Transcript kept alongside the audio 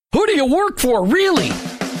Who do you work for, really?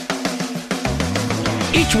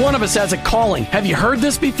 Each one of us has a calling. Have you heard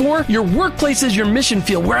this before? Your workplace is your mission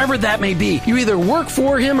field, wherever that may be. You either work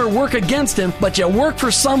for him or work against him, but you work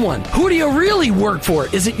for someone. Who do you really work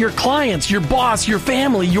for? Is it your clients, your boss, your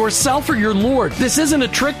family, yourself, or your Lord? This isn't a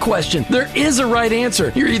trick question. There is a right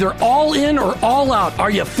answer. You're either all in or all out.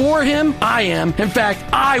 Are you for him? I am. In fact,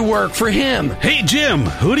 I work for him. Hey, Jim,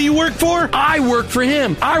 who do you work for? I work for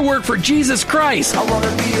him. I work for Jesus Christ. I want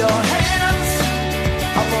to be your hands.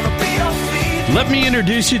 I want to be your feet. Let me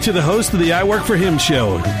introduce you to the host of the I Work For Him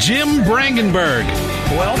show, Jim Brangenberg.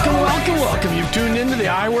 Welcome. You've tuned into the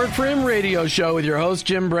I Work For Him radio show with your host,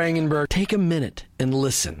 Jim Brangenberg. Take a minute and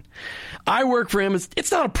listen. I Work For Him,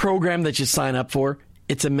 it's not a program that you sign up for.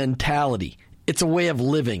 It's a mentality. It's a way of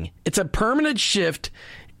living. It's a permanent shift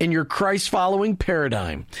in your Christ-following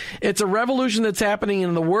paradigm. It's a revolution that's happening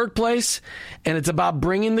in the workplace, and it's about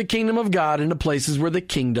bringing the kingdom of God into places where the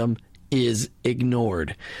kingdom is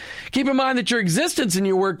ignored. Keep in mind that your existence in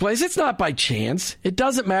your workplace, it's not by chance. It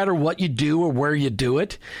doesn't matter what you do or where you do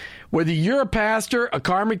it. Whether you're a pastor, a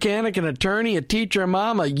car mechanic, an attorney, a teacher, a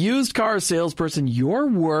mom, a used car salesperson, your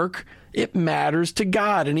work, it matters to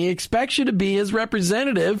God, and He expects you to be His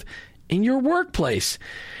representative in your workplace.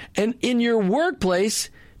 And in your workplace,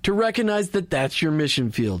 to recognize that that's your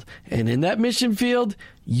mission field. And in that mission field,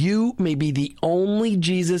 you may be the only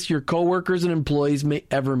Jesus your coworkers and employees may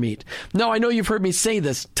ever meet. Now, I know you've heard me say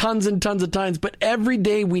this tons and tons of times, but every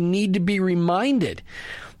day we need to be reminded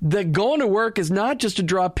that going to work is not just to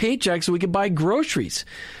draw paychecks so we can buy groceries.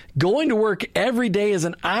 Going to work every day is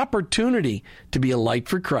an opportunity to be a light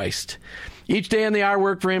for Christ. Each day on the I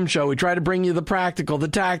Work For Him show, we try to bring you the practical, the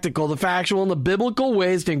tactical, the factual, and the biblical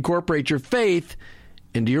ways to incorporate your faith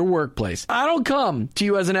into your workplace. I don't come to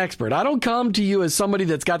you as an expert. I don't come to you as somebody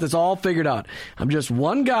that's got this all figured out. I'm just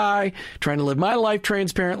one guy trying to live my life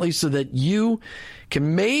transparently so that you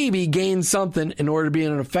can maybe gain something in order to be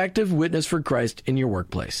an effective witness for Christ in your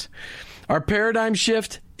workplace. Our paradigm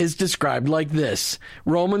shift is described like this.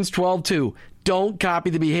 Romans 12:2. Don't copy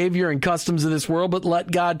the behavior and customs of this world, but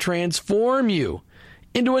let God transform you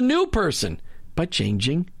into a new person by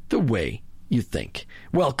changing the way you think.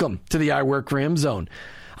 Welcome to the I Work For Him zone.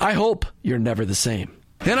 I hope you're never the same.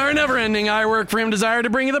 In our never-ending I Work For Him desire to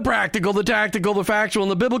bring you the practical, the tactical, the factual,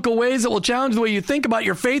 and the biblical ways that will challenge the way you think about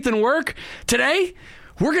your faith and work, today,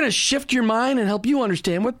 we're going to shift your mind and help you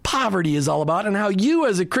understand what poverty is all about and how you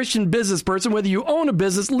as a Christian business person, whether you own a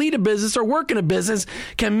business, lead a business, or work in a business,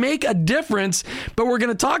 can make a difference. But we're going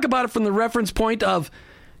to talk about it from the reference point of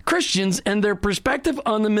Christians and their perspective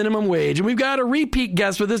on the minimum wage. And we've got a repeat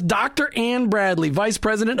guest with us, Dr. Ann Bradley, Vice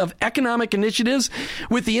President of Economic Initiatives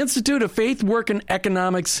with the Institute of Faith, Work, and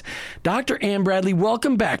Economics. Dr. Ann Bradley,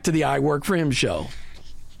 welcome back to the I Work For Him show.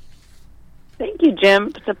 Thank you,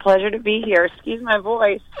 Jim. It's a pleasure to be here. Excuse my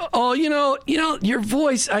voice. Oh, you know, your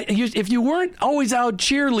voice, if you weren't always out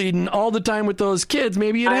cheerleading all the time with those kids,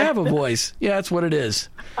 maybe you'd have a voice. Yeah, that's what it is.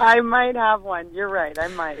 I might have one. You're right. I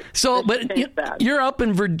might. So, but you're up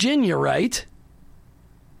in Virginia, right?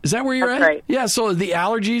 Is that where you're That's at? Right. Yeah, so the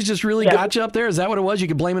allergies just really got you up there? Is that what it was? You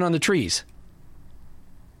could blame it on the trees?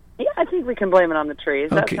 Yeah, I think we can blame it on the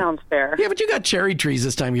trees. That sounds fair. Yeah, but you got cherry trees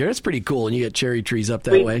this time of year. It's pretty cool, and you get cherry trees up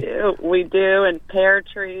that way. We do, and pear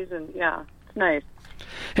trees, and yeah, it's nice.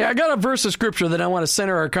 Hey, I got a verse of scripture that I want to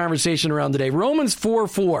center our conversation around today. Romans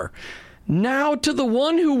 4:4. Now to the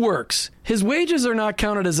one who works, his wages are not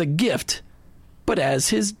counted as a gift, but as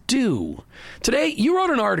his due. Today, you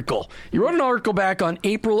wrote an article. You wrote an article back on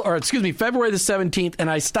February the 17th, and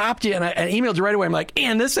I stopped you and I emailed you right away. I'm like,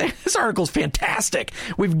 Ann, this article's fantastic.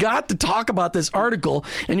 We've got to talk about this article.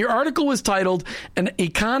 And your article was titled, An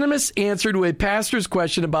Economist's Answer to a Pastor's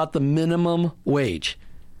Question About the Minimum Wage.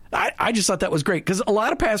 I just thought that was great because a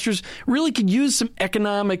lot of pastors really could use some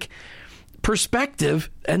economic perspective,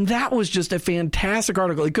 and that was just a fantastic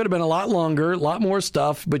article. It could have been a lot longer, a lot more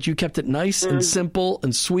stuff, but you kept it nice and simple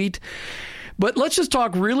and sweet. But let's just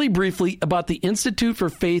talk really briefly about the Institute for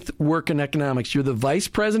Faith, Work, and Economics. You're the Vice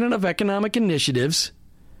President of Economic Initiatives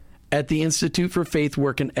at the Institute for Faith,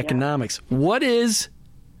 Work, and Economics. What is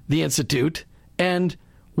the Institute, and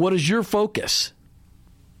what is your focus?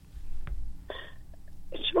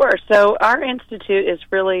 Sure. So our institute is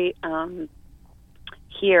really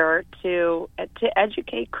here to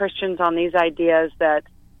educate Christians on these ideas that,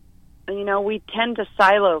 you know, we tend to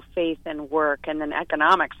silo faith and work and then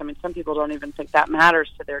economics. I mean, some people don't even think that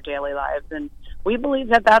matters to their daily lives. And we believe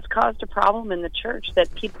that that's caused a problem in the church,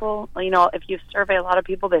 that people, you know, if you survey a lot of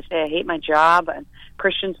people, they say, I hate my job. And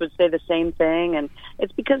Christians would say the same thing. And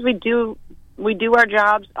it's because we do we do our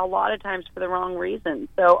jobs a lot of times for the wrong reasons.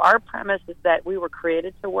 So our premise is that we were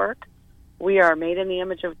created to work. We are made in the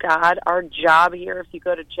image of God. Our job here, if you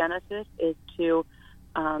go to Genesis, is to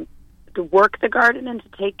work the garden and to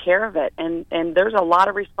take care of it. And there's a lot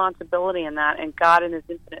of responsibility in that. And God, in His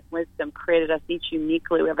infinite wisdom, created us each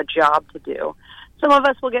uniquely. We have a job to do. Some of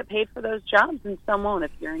us will get paid for those jobs, and some won't.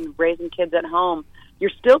 If you're raising kids at home,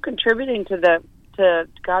 you're still contributing to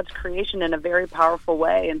God's creation in a very powerful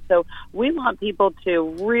way. And so we want people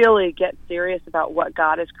to really get serious about what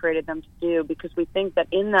God has created them to do, because we think that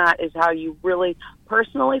in that is how you really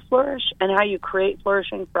personally flourish and how you create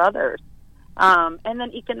flourishing for others. And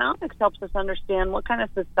then economics helps us understand what kind of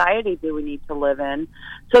society do we need to live in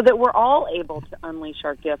so that we're all able to unleash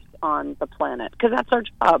our gifts on the planet, because that's our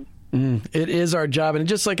job. It is our job. And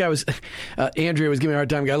just like Andrea was giving me a hard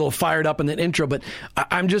time, got a little fired up in that intro, but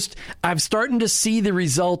I'm starting to see the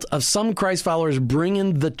result of some Christ followers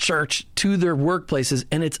bringing the church to their workplaces,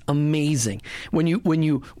 and it's amazing. When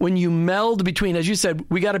you meld between, as you said,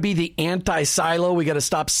 we got to be the anti-silo. We got to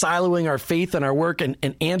stop siloing our faith and our work and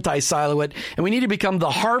anti-silo it. And we need to become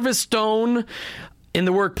the harvest stone in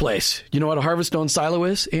the workplace. You know what a harvest stone silo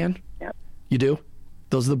is, Ann? Yep. You do?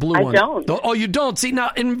 Those are the blue ones. I don't. Oh, you don't? See,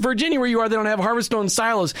 now in Virginia where you are, they don't have harvest stone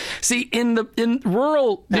silos. See, in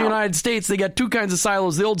rural the United States, they got two kinds of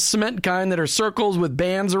silos. The old cement kind that are circles with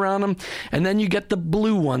bands around them. And then you get the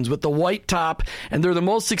blue ones with the white top. And they're the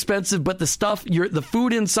most expensive, but the stuff, the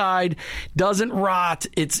food inside doesn't rot.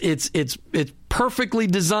 It's perfectly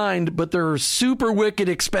designed, but they're super wicked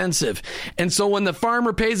expensive. And so when the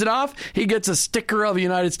farmer pays it off, he gets a sticker of a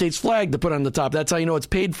United States flag to put on the top. That's how you know it's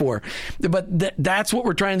paid for. But that's what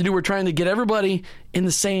we're trying to do. We're trying to get everybody in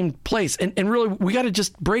the same place. And really, we got to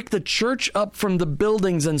just break the church up from the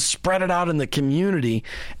buildings and spread it out in the community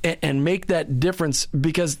and make that difference,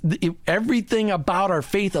 because everything about our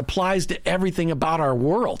faith applies to everything about our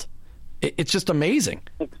world. It's just amazing.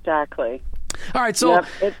 Exactly. All right, so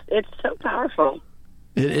it's so powerful.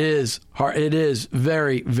 It is hard. It is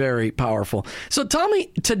very, very powerful. So tell me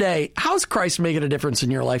today, how's Christ making a difference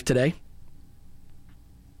in your life today?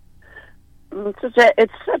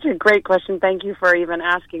 It's such a great question. Thank you for even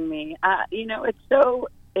asking me. It's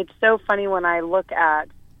so funny when I look at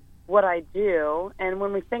what I do, and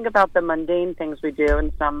when we think about the mundane things we do,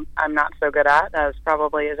 and some I'm not so good at, as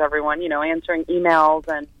probably as everyone, answering emails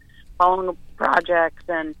and following projects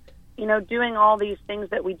and doing all these things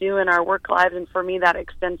that we do in our work lives. And for me, that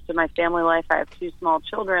extends to my family life. I have 2 small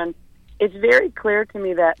children. It's very clear to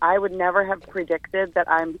me that I would never have predicted that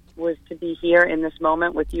I was to be here in this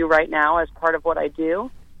moment with you right now as part of what I do.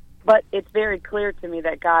 But it's very clear to me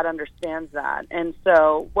that God understands that. And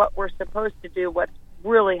so what we're supposed to do, what's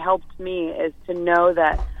really helped me, is to know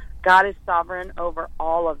that God is sovereign over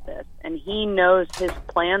all of this. And He knows His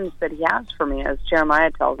plans that He has for me, as Jeremiah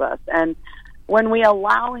tells us. And when we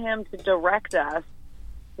allow Him to direct us,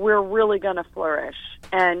 we're really going to flourish.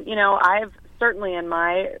 And, I've certainly in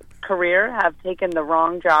my career have taken the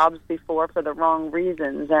wrong jobs before for the wrong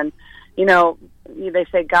reasons. And, they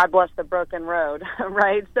say God bless the broken road,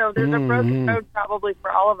 right? So there's a broken road probably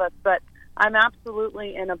for all of us, but I'm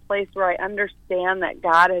absolutely in a place where I understand that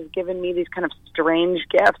God has given me these kind of strange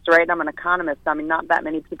gifts, right? I'm an economist. I mean, not that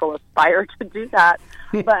many people aspire to do that,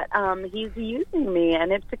 but He's using me,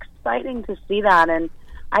 and it's exciting to see that. And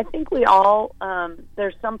I think we all,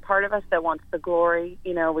 there's some part of us that wants the glory.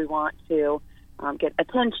 We want to get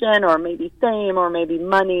attention or maybe fame or maybe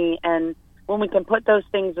money. And when we can put those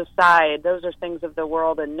things aside, those are things of the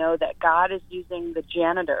world, and know that God is using the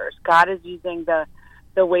janitors, God is using the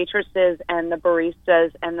waitresses and the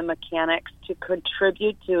baristas and the mechanics to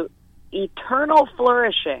contribute to eternal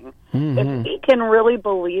flourishing. If we can really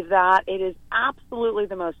believe that, it is absolutely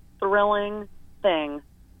the most thrilling thing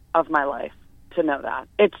of my life to know that.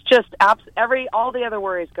 It's just all the other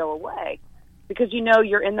worries go away, because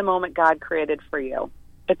you're in the moment God created for you.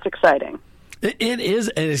 It's exciting. It is,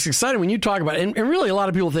 and it's exciting when you talk about it. And really, a lot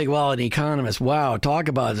of people think, well, an economist, wow, talk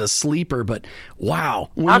about a sleeper, but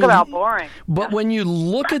wow. Talk about boring. But when you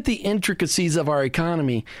look at the intricacies of our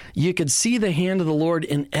economy, you could see the hand of the Lord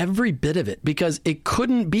in every bit of it, because it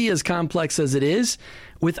couldn't be as complex as it is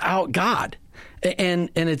without God.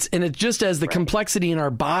 And it's just as the complexity in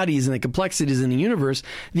our bodies and the complexities in the universe,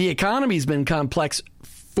 the economy's been complex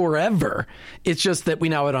forever. It's just that we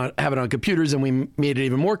now have it on computers, and we made it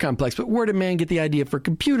even more complex. But where did man get the idea for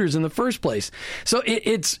computers in the first place? So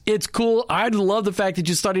it's cool. I love the fact that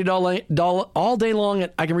you studied all day long.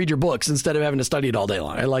 And I can read your books instead of having to study it all day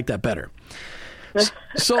long. I like that better.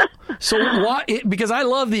 So why? Because I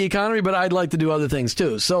love the economy, but I'd like to do other things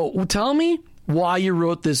too. So tell me, why you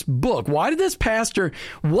wrote this book. Why did this pastor,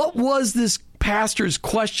 what was this pastor's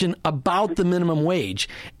question about the minimum wage?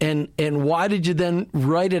 And why did you then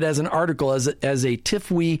write it as an article, as a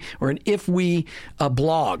TIFWE or an IFWE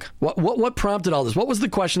blog? What prompted all this? What was the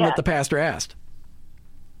question that the pastor asked?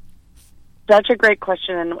 Such a great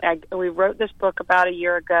question. And we wrote this book about a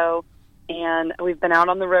year ago, and we've been out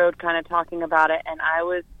on the road kind of talking about it. And I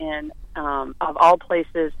was in, of all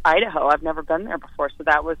places, Idaho. I've never been there before, so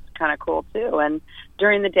that was kind of cool too. And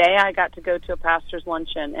during the day, I got to go to a pastor's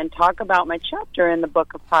luncheon and talk about my chapter in the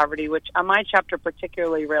Book of Poverty, which my chapter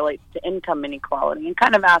particularly relates to income inequality, and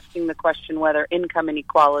kind of asking the question whether income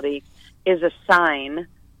inequality is a sign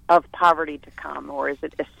of poverty to come, or is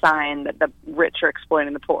it a sign that the rich are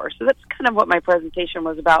exploiting the poor? So that's kind of what my presentation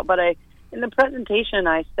was about. But in the presentation,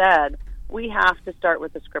 I said, we have to start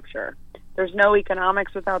with the Scripture. There's no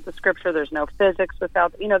economics without the Scripture. There's no physics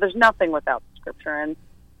without, there's nothing without the Scripture.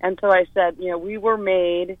 And so I said, we were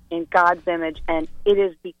made in God's image, and it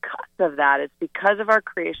is because of that, it's because of our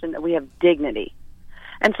creation that we have dignity.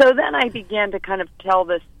 And so then I began to kind of tell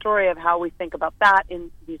the story of how we think about that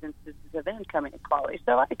in these instances of income inequality.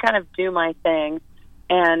 So I kind of do my thing,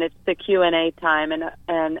 and it's the Q&A time,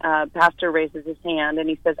 and pastor raises his hand, and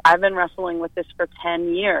he says, I've been wrestling with this for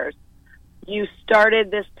 10 years. You started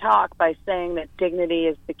this talk by saying that dignity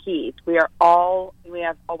is the key. We all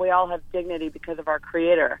have dignity because of our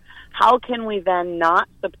Creator. How can we then not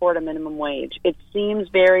support a minimum wage? It seems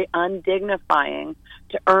very undignifying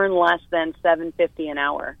to earn less than $7.50 an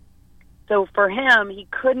hour. So for him, he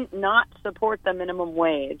couldn't not support the minimum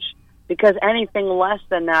wage, because anything less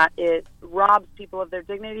than that, it robs people of their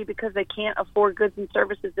dignity because they can't afford goods and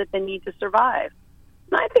services that they need to survive.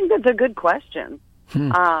 And I think that's a good question.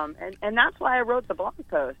 And that's why I wrote the blog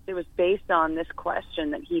post. It was based on this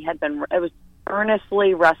question that he had been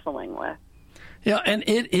earnestly wrestling with. Yeah, and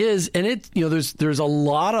it is, and it, there's a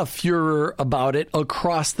lot of furor about it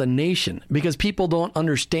across the nation because people don't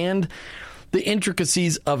understand the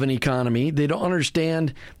intricacies of an economy. They don't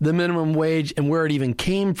understand the minimum wage and where it even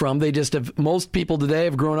came from. They just have, most people today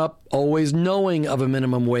have grown up always knowing of a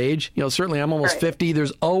minimum wage. Certainly I'm almost 50.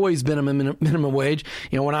 There's always been a minimum wage.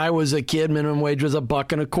 When I was a kid, minimum wage was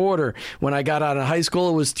 $1.25. When I got out of high school,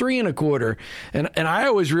 it was $3.25. And I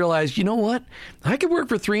always realized, you know what? I could work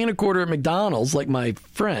for $3.25 at McDonald's like my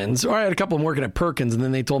friends, or I had a couple of them working at Perkins, and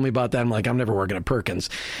then they told me about that. I'm like, I'm never working at Perkins.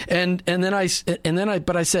 But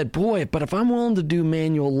I said, boy, but if I'm willing to do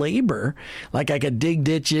manual labor, like I could dig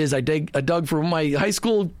ditches, I dug for my high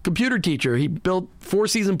school computer teacher. He built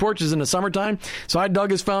 4-season porches in the summertime, so I dug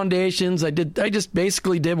his foundations. I just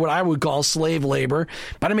basically did what I would call slave labor,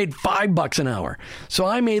 but I made $5 an hour. So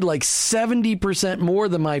I made like 70% more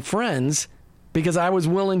than my friends because I was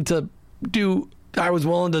willing to do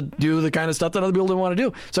the kind of stuff that other people didn't want to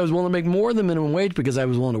do. So I was willing to make more than minimum wage because I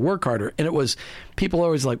was willing to work harder. And it was, people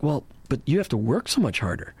always like, well, but you have to work so much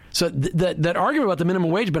harder. So that argument about the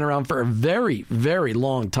minimum wage has been around for a very, very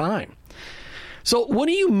long time. So what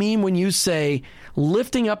do you mean when you say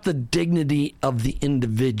lifting up the dignity of the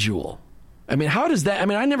individual? I mean, how does that,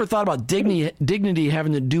 I never thought about dignity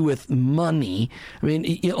having to do with money. I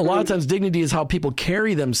mean, a lot of times dignity is how people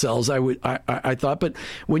carry themselves, I thought. But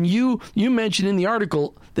when you mentioned in the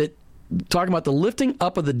article that talking about the lifting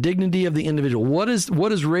up of the dignity of the individual, what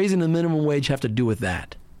does raising the minimum wage have to do with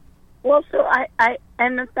that? Well, so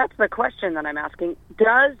and that's the question that I'm asking.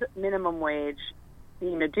 Does minimum wage,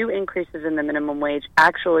 do increases in the minimum wage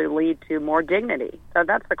actually lead to more dignity? So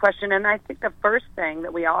that's the question. And I think the first thing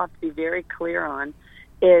that we all have to be very clear on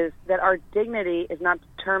is that our dignity is not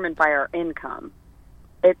determined by our income.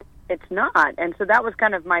 It's not. And so that was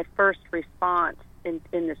kind of my first response in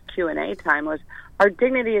this Q&A time was, our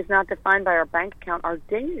dignity is not defined by our bank account. Our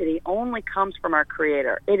dignity only comes from our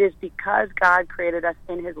Creator. It is because God created us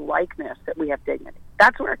in His likeness that we have dignity.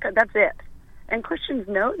 That's it. And Christians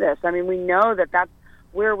know this. We know that that's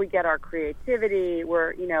where we get our creativity.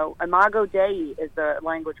 Where, imago Dei is the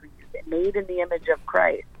language we use. Made in the image of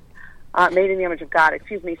Christ. Made in the image of God,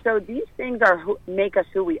 So these things make us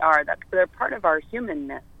who we are. They're part of our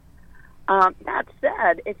humanness. That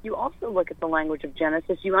said, if you also look at the language of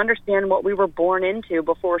Genesis, you understand what we were born into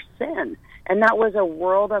before sin, and that was a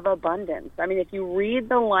world of abundance. If you read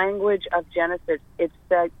the language of Genesis, it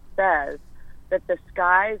says that the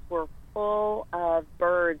skies were full of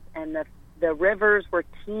birds and the rivers were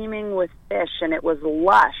teeming with fish, and it was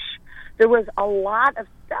lush. There was a lot of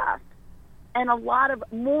stuff and a lot of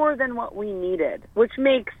more than what we needed, which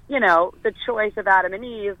makes, the choice of Adam and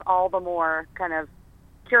Eve all the more kind of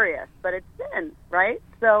curious, but it's sin, right?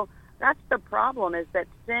 So that's the problem, is that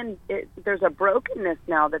sin, there's a brokenness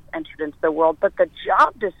now that's entered into the world, but the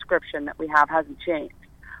job description that we have hasn't changed.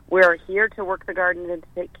 We're here to work the garden and to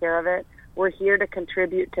take care of it. We're here to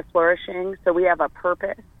contribute to flourishing, so we have a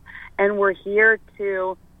purpose. And we're here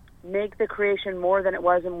to make the creation more than it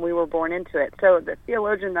was when we were born into it. So the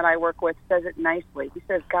theologian that I work with says it nicely. He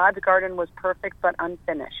says God's garden was perfect but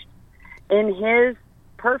unfinished. In his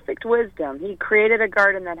perfect wisdom, he created a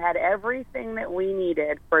garden that had everything that we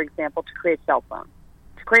needed, for example, to create cell phones,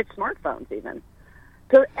 to create smartphones even.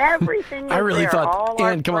 So everything I really there, thought, all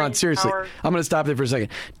Ann, come on, seriously. power. I'm going to stop there for a second.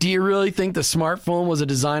 Do you really think the smartphone was a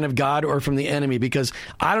design of God or from the enemy? Because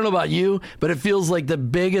I don't know about you, but it feels like the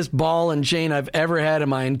biggest ball and chain I've ever had in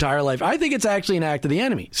my entire life. I think it's actually an act of the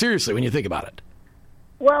enemy, seriously, when you think about it.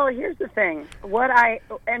 Well, here's the thing.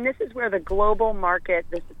 And this is where the global market,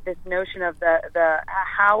 this notion of the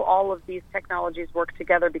how all of these technologies work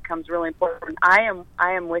together becomes really important. I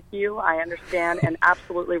am with you. I understand and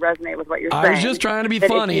absolutely resonate with what you're saying. I was just trying to be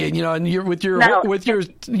funny, and you're with your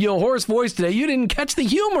hoarse voice today, you didn't catch the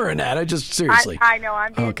humor in that. I just seriously. I know.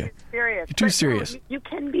 I'm being okay. serious. You're too serious. You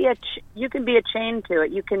can be a chain to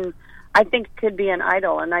it. You can. I think it could be an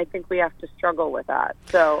idol, and I think we have to struggle with that.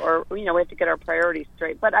 We have to get our priorities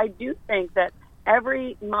straight. But I do think that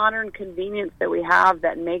every modern convenience that we have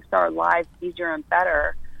that makes our lives easier and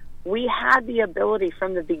better, we had the ability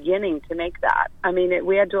from the beginning to make that. I mean,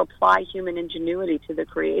 we had to apply human ingenuity to the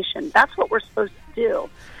creation. That's what we're supposed to do.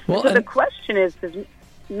 Well, so the question is, does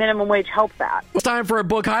minimum wage help that? It's time for a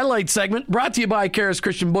book highlight segment brought to you by Charis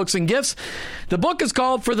Christian Books and Gifts. The book is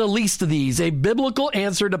called For the Least of These, A Biblical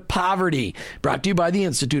Answer to Poverty, brought to you by the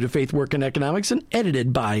Institute of Faith, Work, and Economics and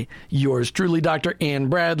edited by yours truly, Dr. Ann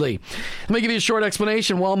Bradley. Let me give you a short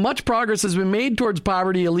explanation. While much progress has been made towards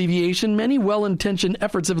poverty alleviation, many well-intentioned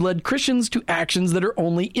efforts have led Christians to actions that are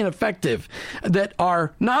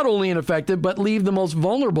not only ineffective, but leave the most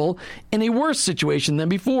vulnerable in a worse situation than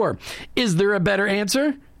before. Is there a better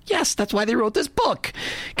answer? Yes, that's why they wrote this book.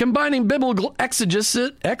 Combining biblical exegesis,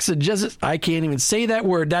 I can't even say that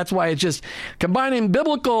word. That's why it's just combining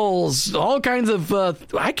biblicals, all kinds of,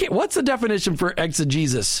 what's the definition for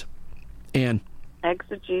exegesis, Ann?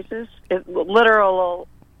 Exegesis is literal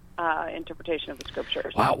interpretation of the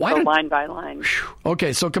scriptures. Wow, so line by line.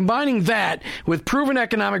 Okay, so combining that with proven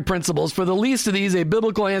economic principles, For the Least of These, A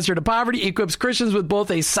Biblical Answer to Poverty, equips Christians with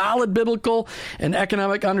both a solid biblical and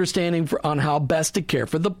economic understanding on how best to care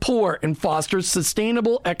for the poor and foster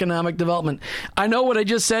sustainable economic development. I know what I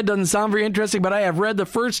just said doesn't sound very interesting, but I have read the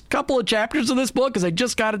first couple of chapters of this book because I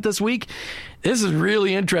just got it this week. This is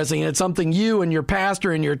really interesting, and it's something you and your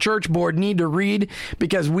pastor and your church board need to read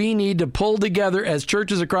because we need to pull together as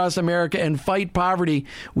churches across America and fight poverty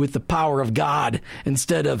with the power of God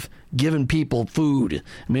instead of giving people food.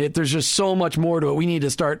 I mean, there's just so much more to it. We need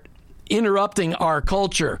to start interrupting our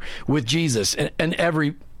culture with Jesus in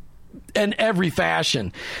every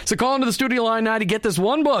fashion. So call into the studio line now to get this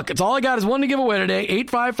one book. It's all I got is one to give away today.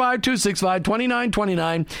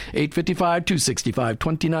 855-265-2929,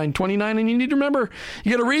 855-265-2929. And you need to remember,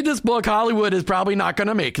 you got to read this book. Hollywood is probably not going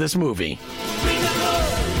to make this movie.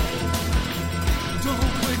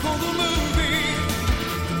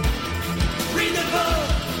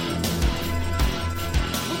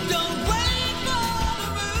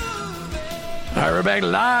 All right, we're back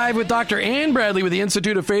live with Dr. Ann Bradley with the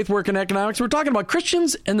Institute of Faith, Work, and Economics. We're talking about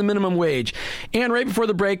Christians and the minimum wage. And right before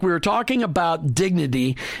the break, we were talking about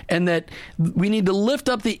dignity and that we need to lift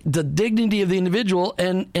up the dignity of the individual.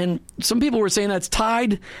 And some people were saying that's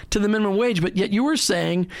tied to the minimum wage, but yet you were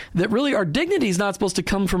saying that really our dignity is not supposed to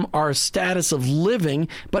come from our status of living,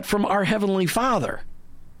 but from our Heavenly Father.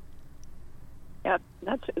 Yeah,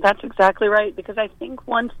 that's exactly right, because I think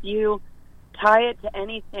once you tie it to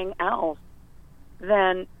anything else,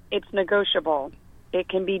 then it's negotiable. It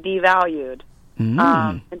can be devalued.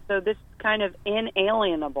 And so this is kind of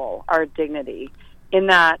inalienable, our dignity, in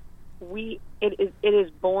that it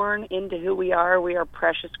is born into who we are. We are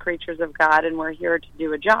precious creatures of God, and we're here to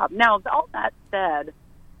do a job. Now, all that said,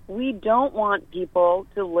 we don't want people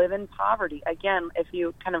to live in poverty. Again, if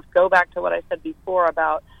you kind of go back to what I said before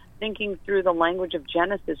about thinking through the language of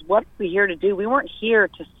Genesis, what are we here to do? We weren't here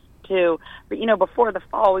to before the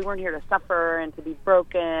fall, we weren't here to suffer and to be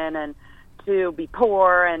broken and to be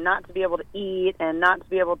poor and not to be able to eat and not to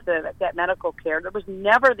be able to get medical care. There was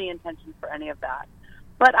never the intention for any of that.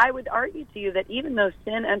 But I would argue to you that even though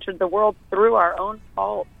sin entered the world through our own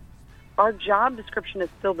fault, our job description is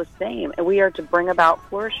still the same, and we are to bring about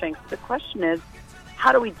flourishing. So the question is,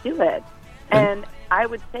 how do we do it? And I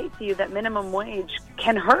would say to you that minimum wage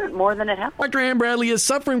can hurt more than it helps. Dr. Ann Bradley is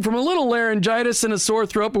suffering from a little laryngitis and a sore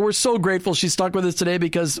throat, but we're so grateful she's stuck with us today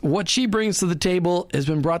because what she brings to the table has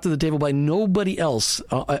been brought to the table by nobody else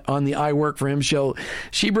on the I Work for Him show.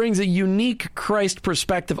 She brings a unique Christ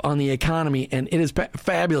perspective on the economy, and it is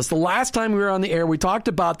fabulous. The last time we were on the air, we talked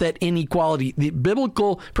about that inequality, the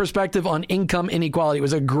biblical perspective on income inequality. It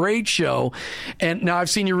was a great show, and now I've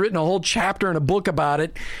seen you written a whole chapter and a book about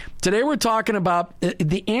it. Today we're talking about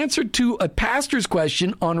the answer to a pastor's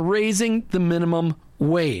question on raising the minimum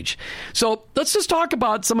wage. So let's just talk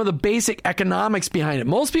about some of the basic economics behind it.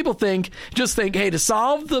 Most people think, hey, to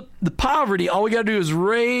solve the poverty, all we got to do is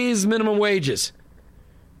raise minimum wages.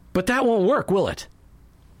 But that won't work, will it?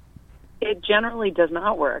 It generally does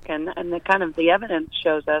not work, and the evidence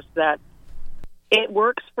shows us that it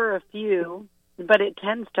works for a few, but it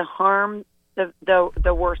tends to harm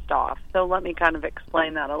the worst off. So let me kind of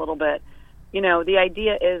explain that a little bit. You know, the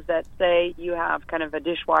idea is that, say, you have kind of a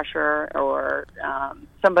dishwasher or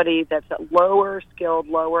somebody that's a lower skilled,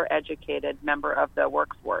 lower educated member of the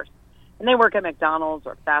workforce, and they work at McDonald's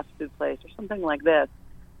or fast food place or something like this.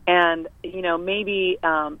 And, you know, maybe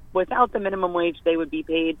without the minimum wage, they would be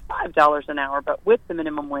paid $5 an hour. But with the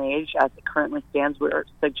minimum wage, as it currently stands, we're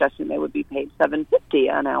suggesting they would be paid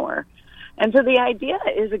 $7.50 an hour. And so the idea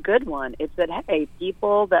is a good one. It's that, hey,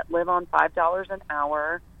 people that live on $5 an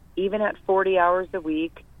hour, even at 40 hours a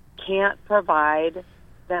week, can't provide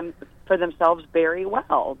them for themselves very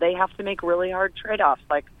well. They have to make really hard trade-offs,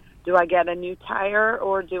 like, do I get a new tire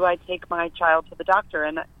or do I take my child to the doctor?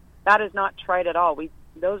 And that is not trite at all.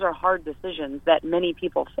 Those are hard decisions that many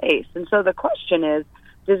people face. And so the question is,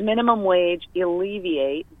 does minimum wage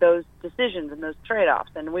alleviate those decisions and those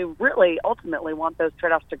trade-offs? And we really ultimately want those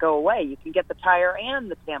trade-offs to go away. You can get the tire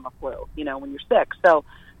and the Tamiflu, you know, when you're sick. So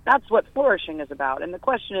that's what flourishing is about. And the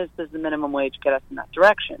question is, does the minimum wage get us in that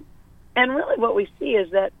direction? And really what we see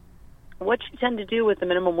is that what you tend to do with the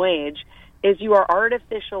minimum wage is you are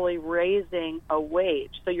artificially raising a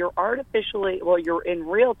wage. So you're you're in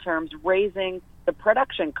real terms raising the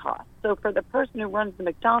production cost. So for the person who runs the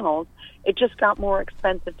McDonald's, it just got more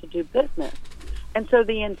expensive to do business. And so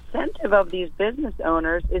the incentive of these business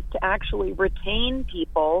owners is to actually retain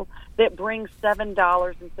people that bring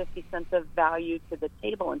 $7.50 of value to the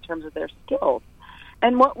table in terms of their skills.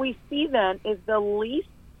 And what we see then is the least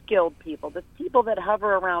skilled people, the people that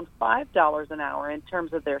hover around $5 an hour in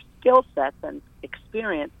terms of their skill sets and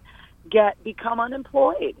experience, become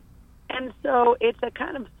unemployed. And so it's a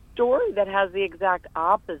kind of story that has the exact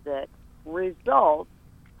opposite result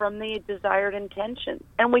from the desired intention.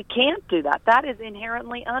 And we can't do that. That is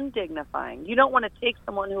inherently undignifying. You don't want to take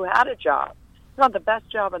someone who had a job. It's not the best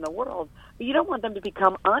job in the world, but you don't want them to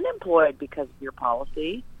become unemployed because of your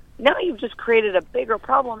policy. Now you've just created a bigger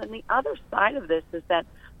problem. And the other side of this is that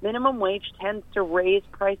minimum wage tends to raise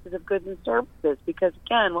prices of goods and services because,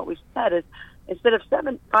 again, what we've said is instead of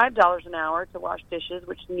 $5 an hour to wash dishes,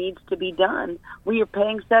 which needs to be done, we are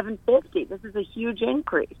paying $7.50. This is a huge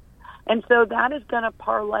increase. And so that is going to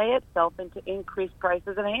parlay itself into increased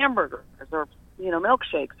prices of hamburgers or, you know,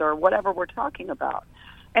 milkshakes or whatever we're talking about.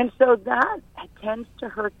 And so that tends to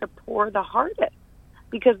hurt the poor the hardest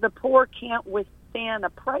because the poor can't withstand a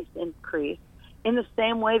price increase in the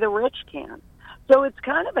same way the rich can. So it's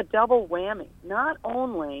kind of a double whammy. Not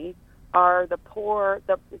only are the poor,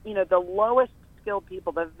 the lowest skilled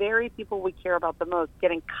people, the very people we care about the most,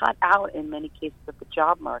 getting cut out in many cases of the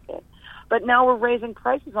job market, but now we're raising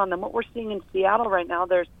prices on them. What we're seeing in Seattle right now,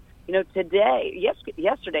 there's, you know,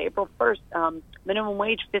 yesterday, April 1st, minimum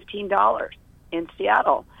wage $15 in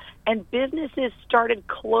Seattle. And businesses started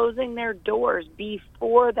closing their doors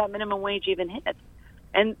before that minimum wage even hit.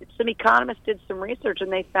 And some economists did some research,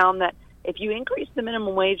 and they found that if you increase the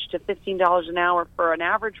minimum wage to $15 an hour for an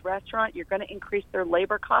average restaurant, you're going to increase their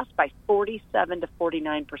labor costs by 47 to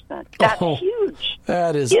 49%. That's huge.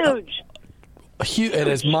 That is huge. It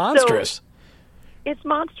is monstrous. So it's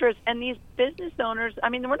monstrous. And these business owners, I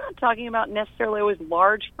mean, we're not talking about necessarily always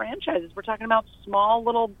large franchises. We're talking about small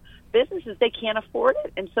little businesses. They can't afford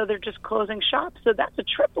it, and so they're just closing shop. So that's a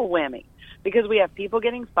triple whammy because we have people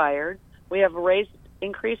getting fired, we have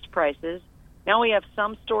increased prices. Now we have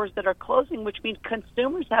some stores that are closing, which means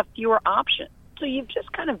consumers have fewer options. So you've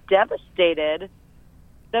just kind of devastated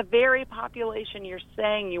the very population you're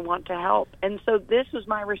saying you want to help. And so this was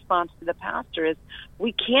my response to the pastor is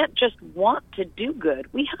we can't just want to do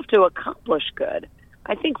good. We have to accomplish good.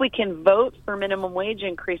 I think we can vote for minimum wage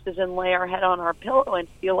increases and lay our head on our pillow and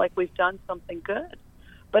feel like we've done something good.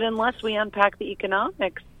 But unless we unpack the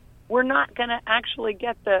economics, we're not going to actually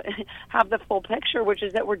have the full picture, which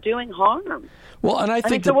is that we're doing harm. Well, and I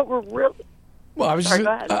think so what we're really Well, I was Sorry, just,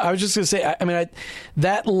 go ahead. I was just going to say, I mean,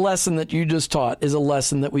 that lesson that you just taught is a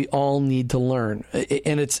lesson that we all need to learn.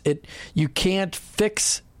 And you can't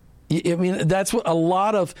fix, I mean, that's what a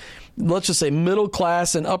lot of, let's just say, middle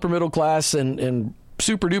class and upper middle class and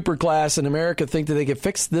super duper class in America think that they can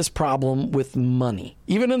fix this problem with money.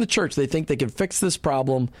 Even in the church, they think they can fix this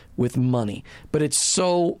problem with money. But it's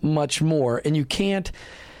so much more. And you can't,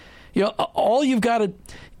 all you've got to,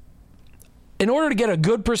 in order to get a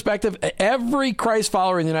good perspective, every Christ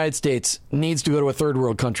follower in the United States needs to go to a third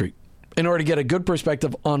world country in order to get a good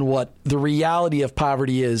perspective on what the reality of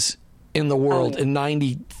poverty is in the world, in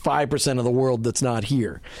 95% of the world that's not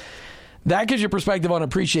here. That gives you perspective on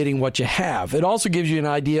appreciating what you have. It also gives you an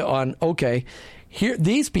idea on, okay, here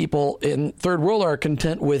these people in third world are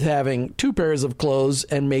content with having 2 pairs of clothes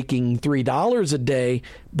and making $3 a day,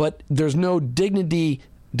 but there's no dignity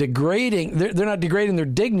degrading. They're not degrading their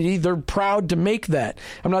dignity. They're proud to make that.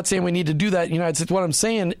 I'm not saying we need to do that in the United States. What I'm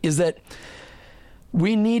saying is that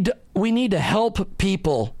we need to help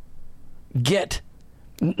people get.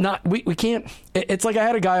 We can't. It's like I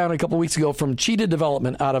had a guy on a couple weeks ago from Cheetah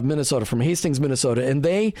Development out of Minnesota, from Hastings, Minnesota, and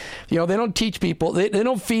they don't teach people. They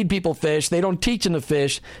don't feed people fish. They don't teach them to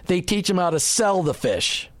fish. They teach them how to sell the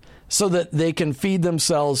fish so that they can feed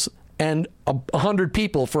themselves and 100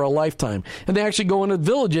 people for a lifetime. And they actually go into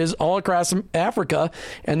villages all across Africa,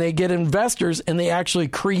 and they get investors, and they actually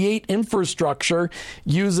create infrastructure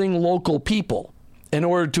using local people in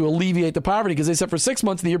order to alleviate the poverty, because they said for 6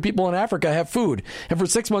 months of the year, people in Africa have food. And for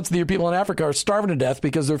 6 months of the year, people in Africa are starving to death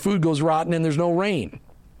because their food goes rotten and there's no rain.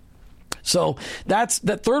 So that's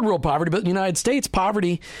that third world poverty. But in the United States,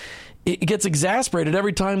 poverty, it gets exacerbated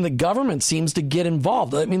every time the government seems to get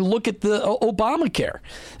involved. I mean, look at the Obamacare.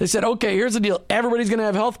 They said, okay, here's the deal. Everybody's going to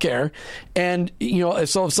have health care. And,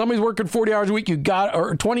 so if somebody's working 40 hours a week,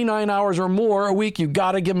 or 29 hours or more a week, you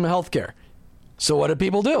got to give them health care. So what do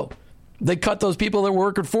people do? They cut those people that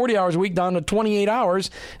work at 40 hours a week down to 28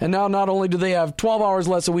 hours. And now not only do they have 12 hours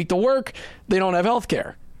less a week to work, they don't have health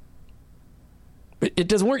care. It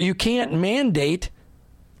doesn't work. You can't mandate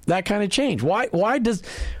that kind of change. What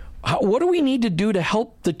do we need to do to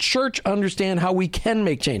help the church understand how we can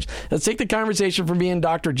make change? Let's take the conversation from being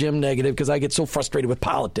Dr. Jim negative, because I get so frustrated with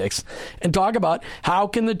politics, and talk about how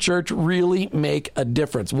can the church really make a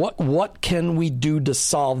difference? What can we do to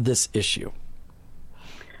solve this issue?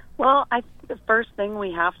 Well, I think the first thing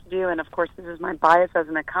we have to do, and of course this is my bias as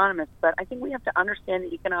an economist, but I think we have to understand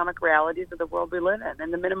the economic realities of the world we live in.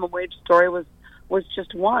 And the minimum wage story was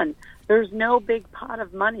just one. There's no big pot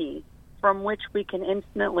of money from which we can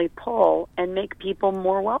instantly pull and make people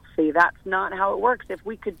more wealthy. That's not how it works. If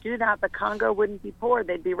we could do that, the Congo wouldn't be poor,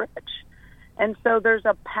 they'd be rich. And so there's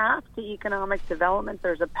a path to economic development,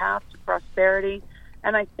 there's a path to prosperity,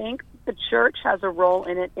 and I think the church has a role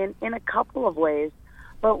in it in a couple of ways.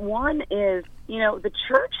 But one is, the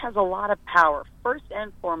church has a lot of power. First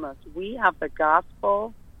and foremost, we have the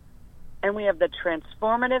gospel and we have the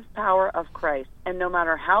transformative power of Christ. And no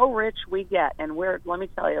matter how rich we get, and let me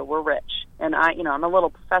tell you, we're rich. And I'm a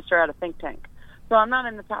little professor at a think tank. So I'm not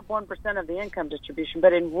in the top 1% of the income distribution,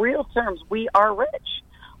 but in real terms, we are rich.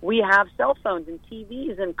 We have cell phones and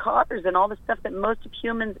TVs and cars and all the stuff that most of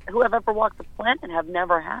humans who have ever walked the planet have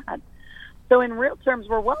never had. So in real terms,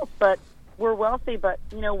 we're wealthy, but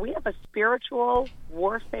we have a spiritual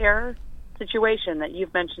warfare situation that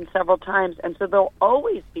you've mentioned several times, and so there'll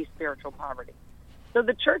always be spiritual poverty. So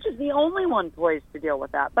the church is the only one poised to deal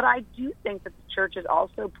with that. But I do think that the church is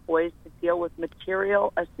also poised to deal with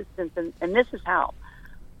material assistance, and this is how.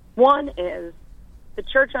 One is the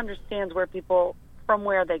church understands from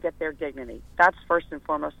where they get their dignity. That's first and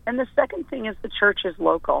foremost. And the second thing is the church is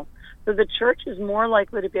local. So the church is more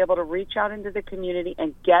likely to be able to reach out into the community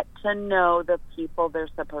and get to know the people they're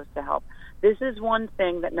supposed to help. This is one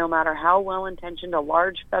thing that no matter how well-intentioned a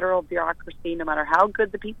large federal bureaucracy, no matter how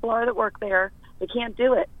good the people are that work there, they can't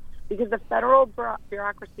do it. Because the federal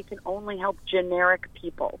bureaucracy can only help generic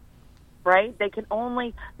people, right? They can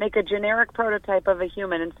only make a generic prototype of a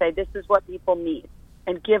human and say, this is what people need,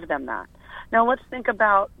 and give them that. Now, let's think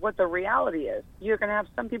about what the reality is. You're going to have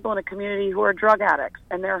some people in a community who are drug addicts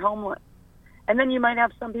and they're homeless. And then you might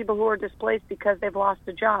have some people who are displaced because they've lost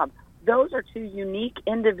a job. Those are two unique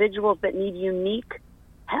individuals that need unique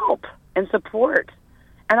help and support.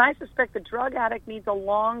 And I suspect the drug addict needs a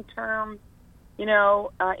long-term,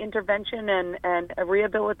 intervention and a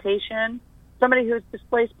rehabilitation. Somebody who's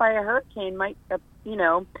displaced by a hurricane might,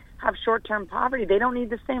 have short-term poverty. They don't need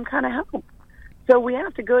the same kind of help. So we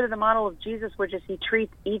have to go to the model of Jesus, which is he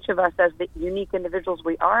treats each of us as the unique individuals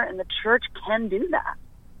we are, and the church can do that.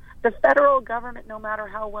 The federal government, no matter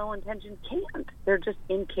how well-intentioned, can't. They're just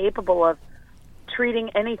incapable of treating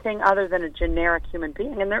anything other than a generic human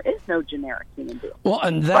being, and there is no generic human being. Well,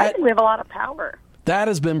 and So I think we have a lot of power. that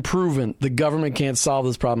has been proven. The government can't solve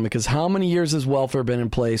this problem because how many years has welfare been in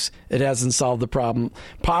place? It hasn't solved the problem.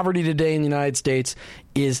 Poverty today in the United States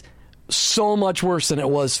is so much worse than it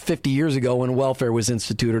was 50 years ago when welfare was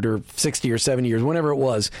instituted, or 60 or 70 years, whenever it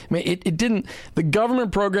was. I mean, it didn't. The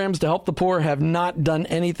government programs to help the poor have not done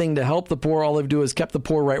anything to help the poor. All they've do is kept the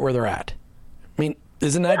poor right where they're at. I mean,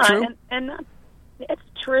 isn't that true? And it's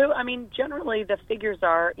true. I mean, generally the figures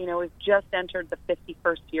are, we've just entered the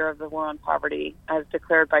 51st year of the war on poverty as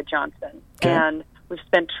declared by Johnson. Okay. And we've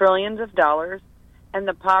spent trillions of dollars, and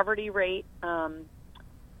the poverty rate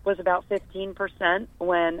was about 15%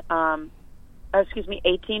 when,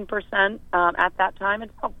 18% at that time.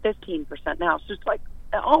 It's about 15% now. So it's like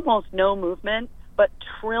almost no movement, but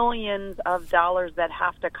trillions of dollars that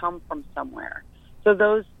have to come from somewhere. So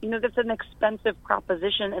those, that's an expensive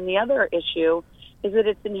proposition. And the other issue is that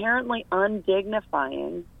it's inherently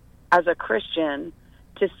undignifying as a Christian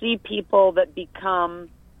to see people that become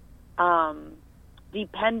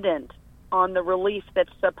dependent on the relief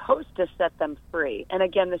that's supposed to set them free. And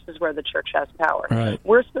again, this is where the church has power. Right.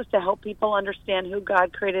 We're supposed to help people understand who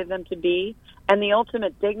God created them to be, and the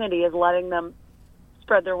ultimate dignity is letting them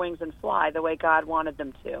spread their wings and fly the way God wanted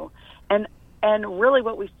them to. And really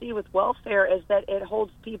what we see with welfare is that it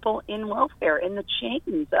holds people in welfare, in the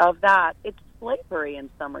chains of that. It's slavery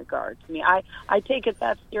in some regards. I mean, I take it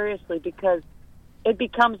that seriously because it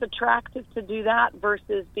becomes attractive to do that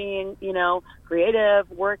versus being,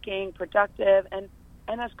 creative, working, productive. And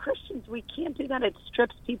as Christians, we can't do that. It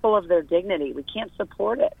strips people of their dignity. We can't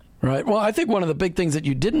support it. Right. Well, I think one of the big things that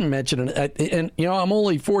you didn't mention, and I'm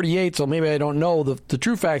only 48, so maybe I don't know the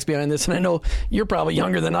true facts behind this, and I know you're probably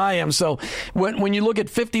younger than I am. So when you look at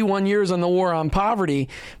 51 years on the war on poverty,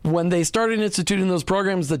 when they started instituting those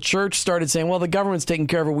programs, the church started saying, well, the government's taking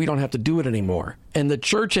care of it. We don't have to do it anymore. And the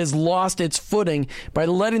church has lost its footing by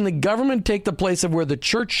letting the government take the place of where the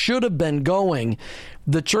church should have been going.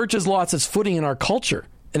 The church has lost its footing in our culture.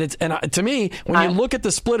 And to me, when you look at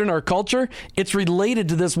the split in our culture, it's related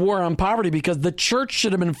to this war on poverty because the church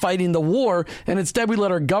should have been fighting the war, and instead we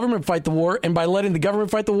let our government fight the war. And by letting the government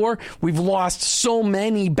fight the war, we've lost so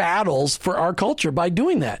many battles for our culture by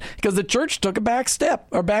doing that because the church took a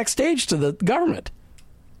backstage to the government.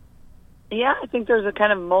 Yeah, I think there's a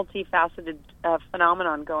kind of multifaceted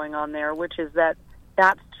phenomenon going on there, which is that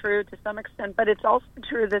that's true to some extent, but it's also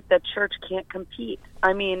true that the church can't compete.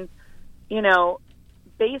 I mean,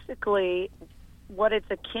 basically what it's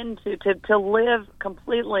akin to live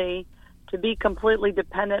completely, to be completely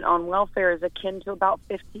dependent on welfare is akin to about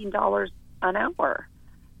 $15 an hour.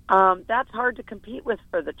 That's hard to compete with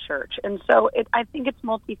for the church. And so I think it's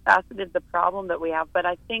multifaceted, the problem that we have, but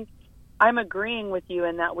I think I'm agreeing with you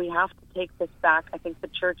in that we have to take this back. I think the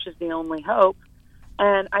church is the only hope.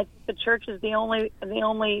 And I think the church is the only,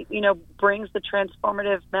 brings the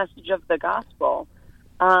transformative message of the gospel.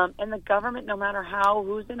 And the government, no matter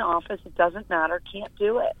who's in office, it doesn't matter, can't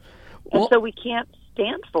do it. And so we can't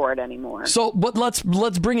stand for it anymore. So, but let's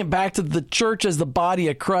bring it back to the church as the body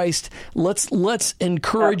of Christ. Let's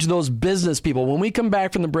encourage those business people. When we come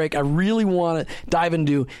back from the break, I really want to dive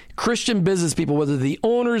into Christian business people, whether the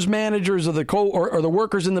owners, managers, or the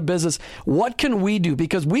workers in the business. What can we do?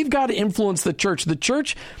 Because we've got to influence the church. The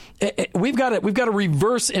church, we've got to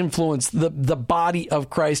reverse influence the body of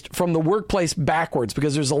Christ from the workplace backwards.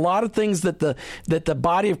 Because there's a lot of things that the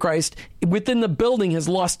body of Christ within the building has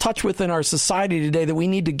lost touch with in our society today that we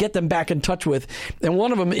need to get them back in touch with. And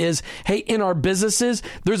one of them is, hey, in our businesses,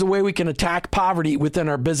 there's a way we can attack poverty within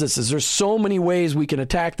our businesses. There's so many ways we can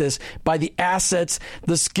attack this by the assets,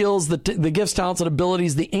 the skills, the gifts, talents, and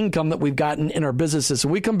abilities, the income that we've gotten in our businesses. So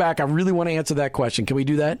when we come back, I really want to answer that question. Can we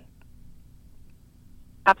do that?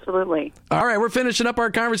 Absolutely. All right, we're finishing up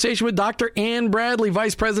our conversation with Dr. Ann Bradley,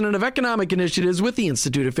 Vice President of Economic Initiatives with the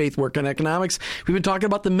Institute of Faith, Work, and Economics. We've been talking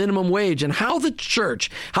about the minimum wage and how the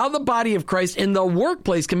church, how the body of Christ in the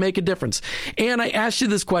workplace can make a difference. And I asked you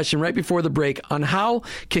this question right before the break on how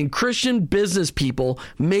can Christian business people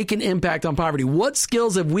make an impact on poverty? What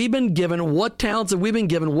skills have we been given? What talents have we been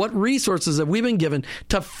given? What resources have we been given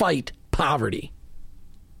to fight poverty?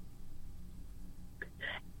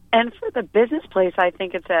 And for the business place, I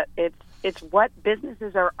think it's what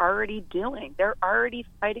businesses are already doing. They're already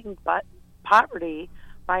fighting poverty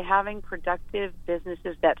by having productive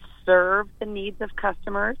businesses that serve the needs of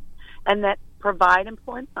customers and that provide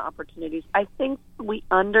employment opportunities. I think we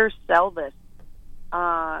undersell this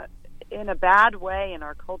in a bad way in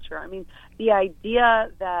our culture. I mean, the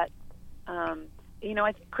idea that, I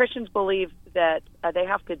think Christians believe that they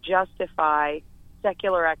have to justify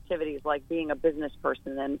secular activities like being a business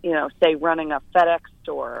person and, you know, say running a FedEx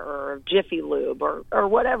store or Jiffy Lube or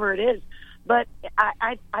whatever it is. But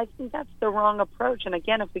I think that's the wrong approach. And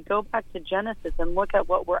again, if we go back to Genesis and look at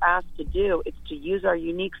what we're asked to do, it's to use our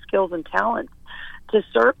unique skills and talents to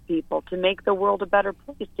serve people, to make the world a better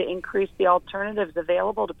place, to increase the alternatives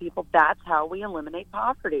available to people. That's how we eliminate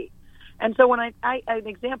poverty. And so when an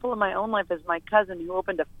example in my own life is my cousin who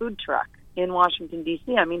opened a food truck in Washington,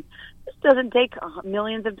 D.C. I mean, this doesn't take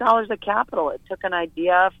millions of dollars of capital. It took an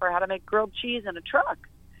idea for how to make grilled cheese in a truck.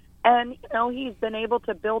 And, you know, he's been able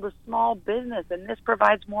to build a small business, and this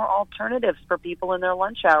provides more alternatives for people in their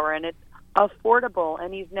lunch hour, and it's affordable.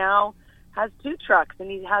 And he's now has 2 trucks,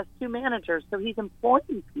 and he has 2 managers, so he's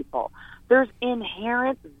employing people. There's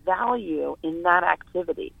inherent value in that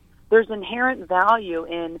activity. There's inherent value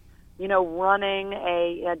in, you know, running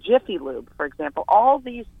a Jiffy Lube, for example. All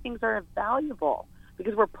these things are valuable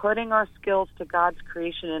because we're putting our skills to God's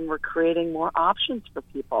creation and we're creating more options for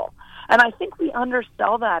people. And I think we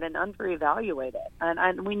undersell that and underevaluate it.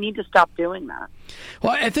 And we need to stop doing that.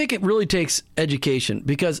 Well, I think it really takes education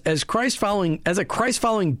because as a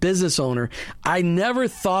Christ-following business owner, I never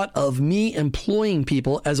thought of me employing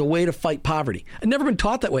people as a way to fight poverty. I've never been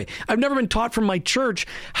taught that way. I've never been taught from my church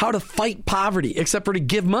how to fight poverty except for to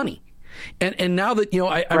give money. And now that, you know,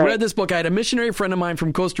 I read this book, I had a missionary friend of mine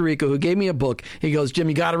from Costa Rica who gave me a book. He goes, Jim,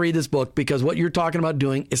 you got to read this book because what you're talking about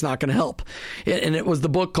doing is not going to help. And it was the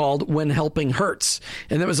book called When Helping Hurts.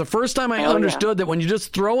 And that was the first time I understood that when you're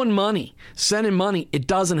just throwing money, sending money, it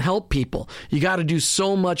doesn't help people. You got to do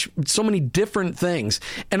so many different things.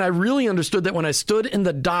 And I really understood that when I stood in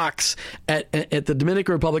the docks at the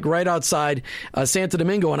Dominican Republic right outside Santo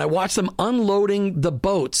Domingo and I watched them unloading the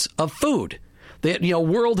boats of food. They had, you know,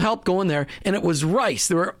 World Help going there, and it was rice.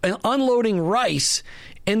 They were unloading rice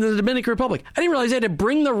in the Dominican Republic. I didn't realize they had to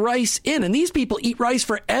bring the rice in, and these people eat rice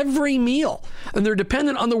for every meal, and they're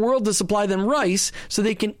dependent on the world to supply them rice so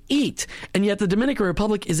they can eat. And yet the Dominican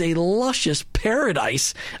Republic is a luscious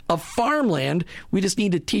paradise of farmland. We just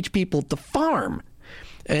need to teach people to farm.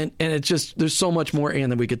 And it's just, there's so much more, Ann,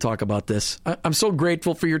 that we could talk about this. I'm so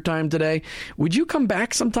grateful for your time today. Would you come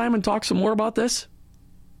back sometime and talk some more about this?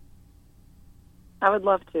 I would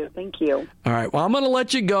love to. Thank you. All right. Well, I'm going to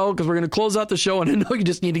let you go because we're going to close out the show, and I know you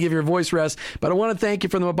just need to give your voice rest. But I want to thank you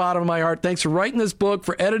from the bottom of my heart. Thanks for writing this book,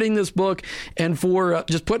 for editing this book, and for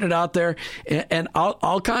just putting it out there. And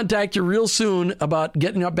I'll contact you real soon about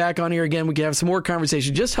getting up back on here again. We can have some more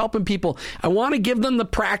conversation, just helping people. I want to give them the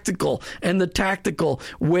practical and the tactical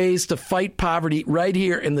ways to fight poverty right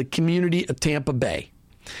here in the community of Tampa Bay.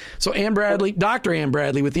 So Ann Bradley, Dr. Ann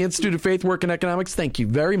Bradley with the Institute of Faith, Work, and Economics, thank you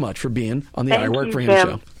very much for being on the I Work for Him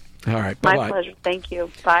show. All right, bye-bye. My pleasure. Thank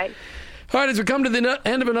you. Bye. All right, as we come to the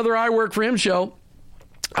end of another I Work for Him show,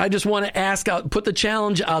 I just want to put the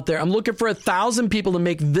challenge out there. I'm looking for 1,000 people to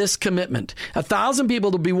make this commitment. 1,000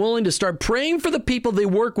 people to be willing to start praying for the people they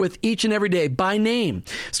work with each and every day by name.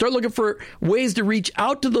 Start looking for ways to reach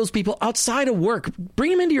out to those people outside of work.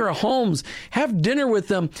 Bring them into your homes. Have dinner with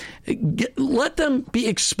them. Let them be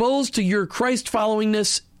exposed to your Christ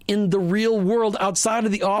followingness in the real world outside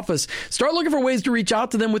of the office. Start looking for ways to reach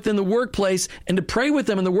out to them within the workplace and to pray with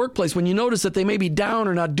them in the workplace when you notice that they may be down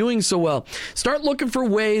or not doing so well. Start looking for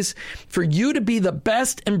ways for you to be the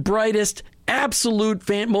best and brightest, absolute,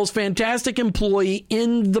 most fantastic employee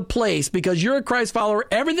in the place because you're a Christ follower.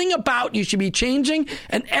 Everything about you should be changing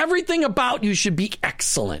and everything about you should be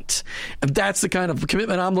excellent. And that's the kind of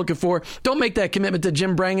commitment I'm looking for. Don't make that commitment to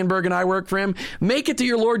Jim Brangenberg and I Work for Him. Make it to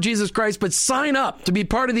your Lord Jesus Christ, but sign up to be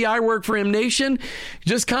part of the I Work for Him Nation.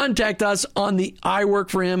 Just contact us on the I Work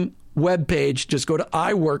for Him webpage. Just go to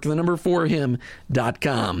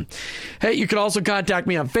iwork4him.com. Hey, you can also contact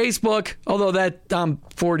me on Facebook, although that I'm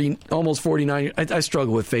 40, almost 49. I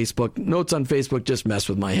struggle with Facebook. Notes on Facebook just mess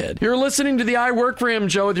with my head. You're listening to the I Work for Him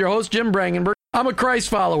show with your host, Jim Brangenberg. I'm a Christ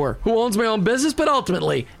follower who owns my own business, but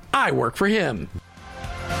ultimately, I work for Him.